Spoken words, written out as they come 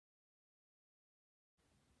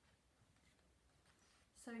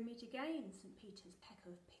So we meet again, St. Peter's peck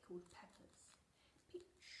of pickled peppers.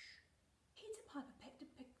 Peter Piper pecked a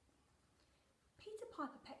peck. Peter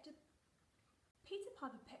Piper picked a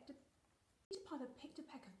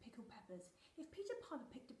peck of pickled peppers. If Peter Piper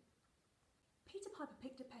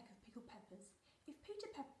picked a peck of pickled peppers. If Peter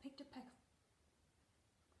Pepper picked a peck of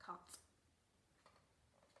cut.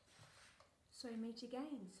 So we meet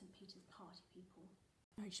again, St. Peter's party people.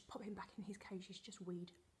 No, just pop him back in his cage. It's just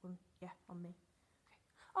weed on me. Okay.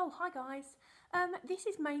 Oh, hi guys. This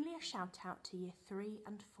is mainly a shout out to year 3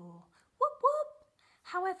 and 4. Whoop whoop.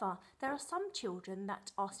 However, there are some children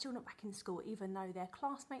that are still not back in school even though their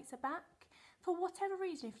classmates are back. For whatever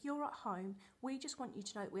reason, if you're at home, we just want you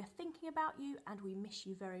to know that we're thinking about you and we miss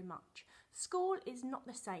you very much. School is not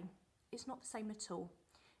the same. It's not the same at all.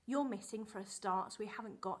 You're missing for a start, so we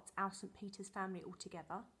haven't got our St. Peter's family all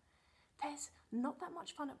together. There's not that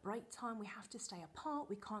much fun at break time. We have to stay apart.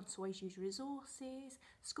 We can't always use resources.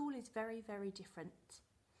 School is very, very different.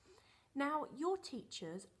 Now, your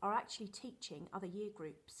teachers are actually teaching other year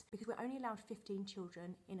groups because we're only allowed 15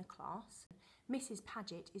 children in a class. Mrs.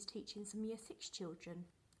 Paget is teaching some year 6 children.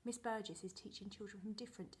 Miss Burgess is teaching children from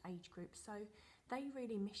different age groups, so they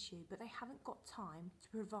really miss you, but they haven't got time to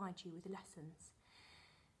provide you with lessons.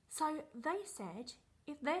 So they said,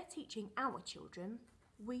 if they're teaching our children,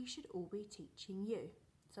 we should all be teaching you.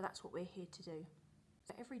 So that's what we're here to do.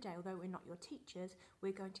 So every day, although we're not your teachers,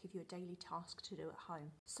 we're going to give you a daily task to do at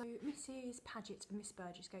home. So Mrs. Paget and Miss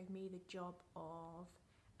Burgess gave me the job of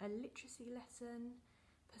a literacy lesson,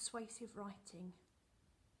 persuasive writing.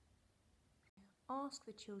 Ask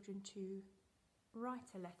the children to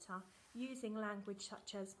write a letter using language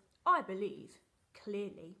such as I believe,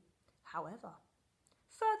 clearly, however,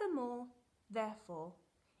 furthermore, therefore,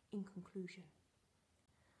 in conclusion.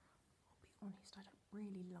 I'll be honest, I don't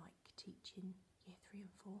really like teaching year 3 and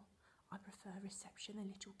 4. I prefer reception, the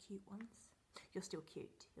little cute ones. You're still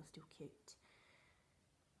cute, you're still cute.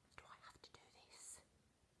 Do I have to do this?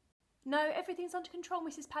 No, everything's under control,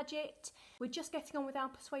 Mrs. Paget. We're just getting on with our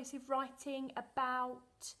persuasive writing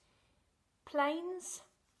about planes.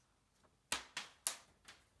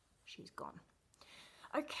 She's gone.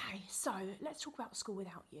 Okay, so let's talk about school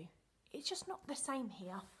without you. It's just not the same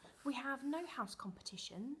here. We have no house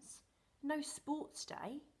competitions, no sports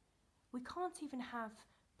day. We can't even have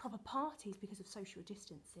proper parties because of social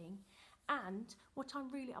distancing. And what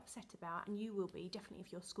I'm really upset about, and you will be, definitely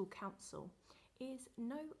if you're school council, is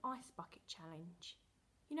no ice bucket challenge.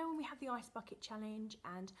 You know when we have the ice bucket challenge,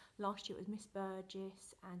 and last year it was Miss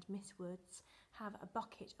Burgess and Miss Woods have a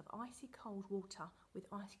bucket of icy cold water with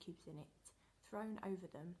ice cubes in it thrown over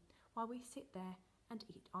them while we sit there and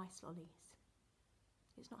eat ice lollies.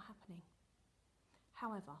 It's not happening.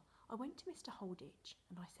 However, I went to Mr. Holditch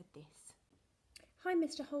and I said this. Hi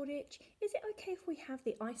Mr. Holditch, is it okay if we have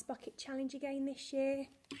the ice bucket challenge again this year?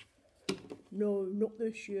 No, not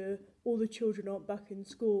this year. All the children aren't back in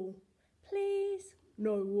school. Please?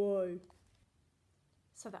 No way.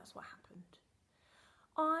 So that's what happened.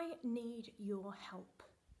 I need your help.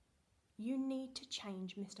 You need to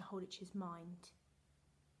change Mr. Holditch's mind.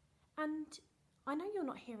 And I know you're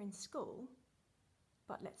not here in school,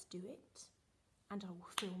 but let's do it. And I will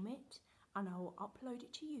film it and I will upload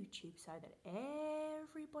it to YouTube so that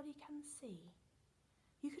everybody can see.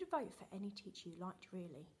 You could vote for any teacher you liked,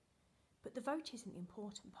 really. But the vote isn't the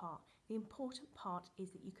important part. The important part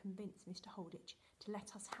is that you convince Mr. Holditch to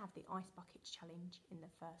let us have the ice bucket challenge in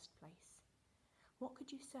the first place. What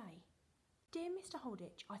could you say? Dear Mr.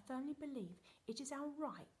 Holditch, I firmly believe it is our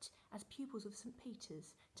right as pupils of St.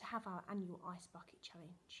 Peter's to have our annual ice bucket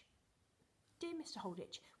challenge. Dear Mr.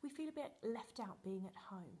 Holditch, we feel a bit left out being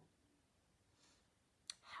at home.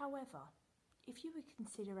 However, if you would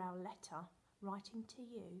consider our letter writing to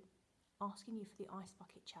you, asking you for the ice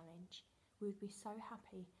bucket challenge, we would be so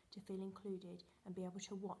happy to feel included and be able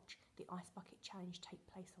to watch the ice bucket challenge take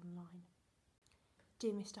place online.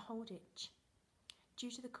 Dear Mr. Holditch,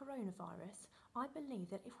 due to the coronavirus, I believe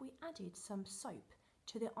that if we added some soap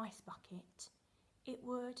to the ice bucket, it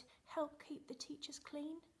would help keep the teachers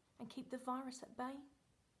clean and keep the virus at bay.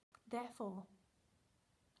 Therefore,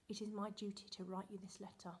 it is my duty to write you this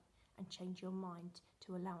letter and change your mind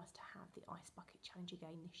to allow us to have the ice bucket challenge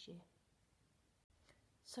again this year.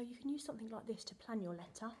 So you can use something like this to plan your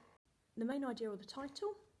letter. The main idea or the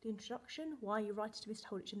title, the introduction, why you write it to Mr.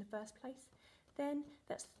 Holditch in the first place. Then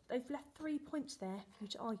they've left 3 points there for you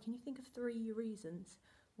to argue. Can you think of 3 reasons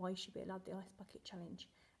why you should be allowed the ice bucket challenge?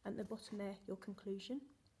 And at the bottom there, your conclusion.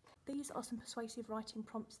 These are some persuasive writing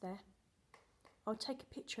prompts there. I'll take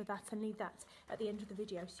a picture of that and leave that at the end of the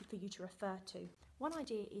video for you to refer to. One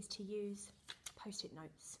idea is to use post-it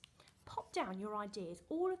notes. Pop down your ideas,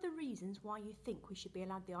 all of the reasons why you think we should be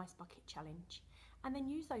allowed the Ice Bucket Challenge, and then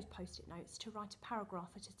use those post-it notes to write a paragraph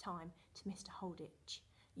at a time to Mr. Holditch.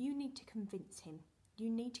 You need to convince him. You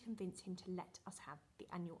need to convince him to let us have the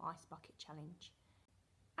annual Ice Bucket Challenge.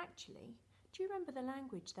 Actually, do you remember the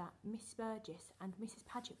language that Miss Burgess and Mrs.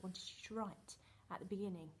 Paget wanted you to write at the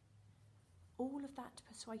beginning? All of that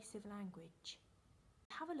persuasive language.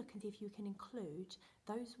 Have a look and see if you can include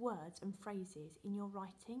those words and phrases in your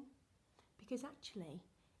writing, because actually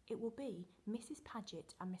it will be Mrs.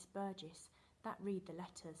 Paget and Miss Burgess that read the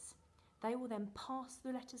letters. They will then pass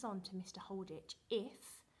the letters on to Mr. Holditch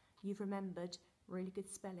if you've remembered really good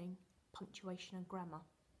spelling, punctuation and grammar.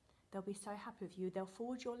 They'll be so happy with you. They'll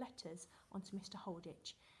forward your letters onto Mr.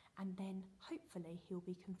 Holditch, and then hopefully he'll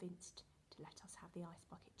be convinced to let us have the Ice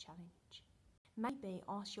Bucket Challenge. Maybe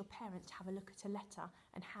ask your parents to have a look at a letter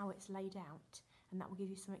and how it's laid out, and that will give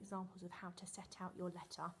you some examples of how to set out your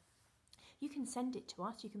letter. You can send it to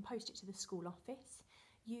us, you can post it to the school office,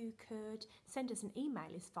 you could send us an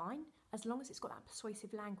email is fine, as long as it's got that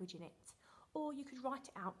persuasive language in it. Or you could write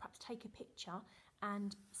it out, perhaps take a picture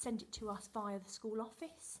and send it to us via the school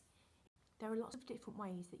office. There are lots of different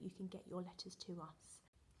ways that you can get your letters to us.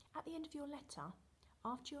 At the end of your letter,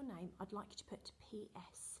 after your name, I'd like you to put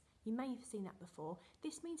PS. You may have seen that before.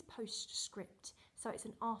 This means postscript, so it's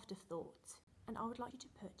an afterthought. And I would like you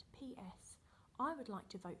to put PS. I would like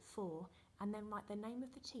to vote for, and then write the name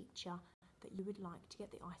of the teacher that you would like to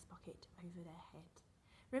get the ice bucket over their head.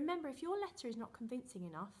 Remember, if your letter is not convincing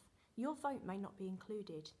enough, your vote may not be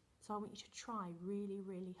included. So I want you to try really,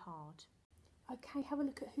 really hard. Okay, have a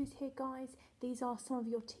look at who's here, guys. These are some of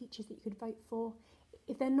your teachers that you could vote for.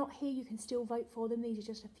 If they're not here, you can still vote for them. These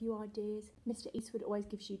are just a few ideas. Mr. Eastwood always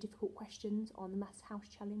gives you difficult questions on the Maths House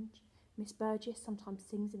Challenge. Miss Burgess sometimes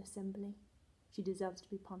sings in assembly. She deserves to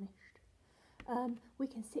be punished. We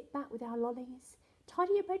can sit back with our lollies.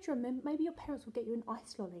 Tidy your bedroom, and maybe your parents will get you an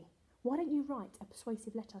ice lolly. Why don't you write a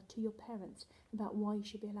persuasive letter to your parents about why you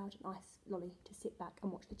should be allowed an ice lolly to sit back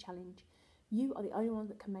and watch the challenge? You are the only one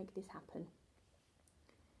that can make this happen.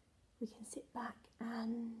 We can sit back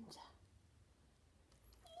and...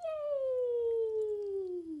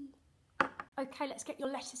 Yay! Okay, let's get your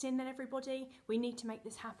letters in then, everybody. We need to make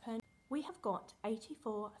this happen. We have got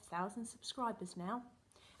 84,000 subscribers now.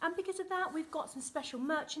 And because of that, we've got some special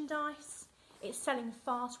merchandise. It's selling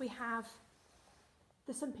fast. We have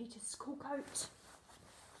the St. Peter's school coat.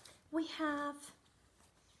 We have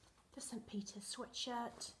the St. Peter's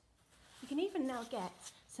sweatshirt. You can even now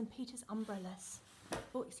get St. Peter's umbrellas.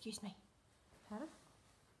 Oh, excuse me. Hello?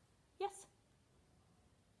 Yes?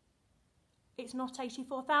 It's not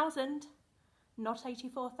 84,000. Not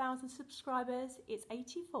 84,000 subscribers. It's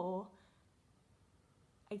 84.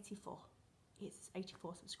 84. It's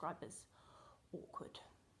 84 subscribers. Awkward.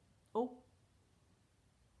 Oh.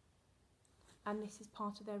 And this is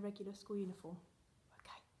part of their regular school uniform.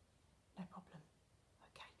 Okay, no problem.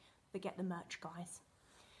 Okay, forget the merch, guys.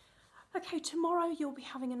 Okay, tomorrow you'll be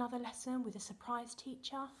having another lesson with a surprise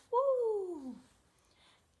teacher. Woo!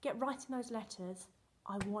 Get writing those letters.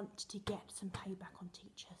 I want to get some payback on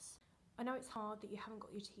teachers. I know it's hard that you haven't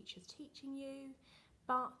got your teachers teaching you,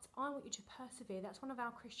 but I want you to persevere. That's one of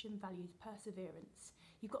our Christian values, perseverance.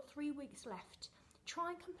 You've got 3 weeks left.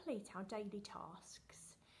 Try and complete our daily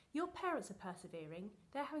tasks. Your parents are persevering.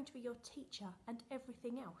 They're having to be your teacher and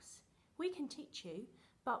everything else. We can teach you,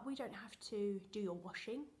 but we don't have to do your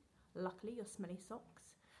washing. Luckily, your smelly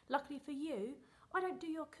socks. Luckily for you, I don't do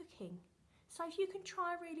your cooking. So if you can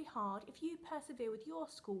try really hard, if you persevere with your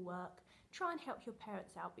schoolwork, try and help your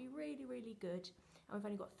parents out, be really, really good. And we've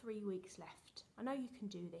only got 3 weeks left. I know you can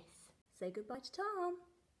do this. Say goodbye to Tom.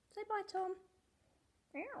 Say bye, Tom.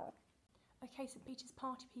 Ow. Okay, St. Peter's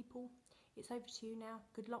party people, it's over to you now.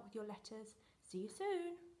 Good luck with your letters. See you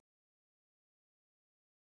soon.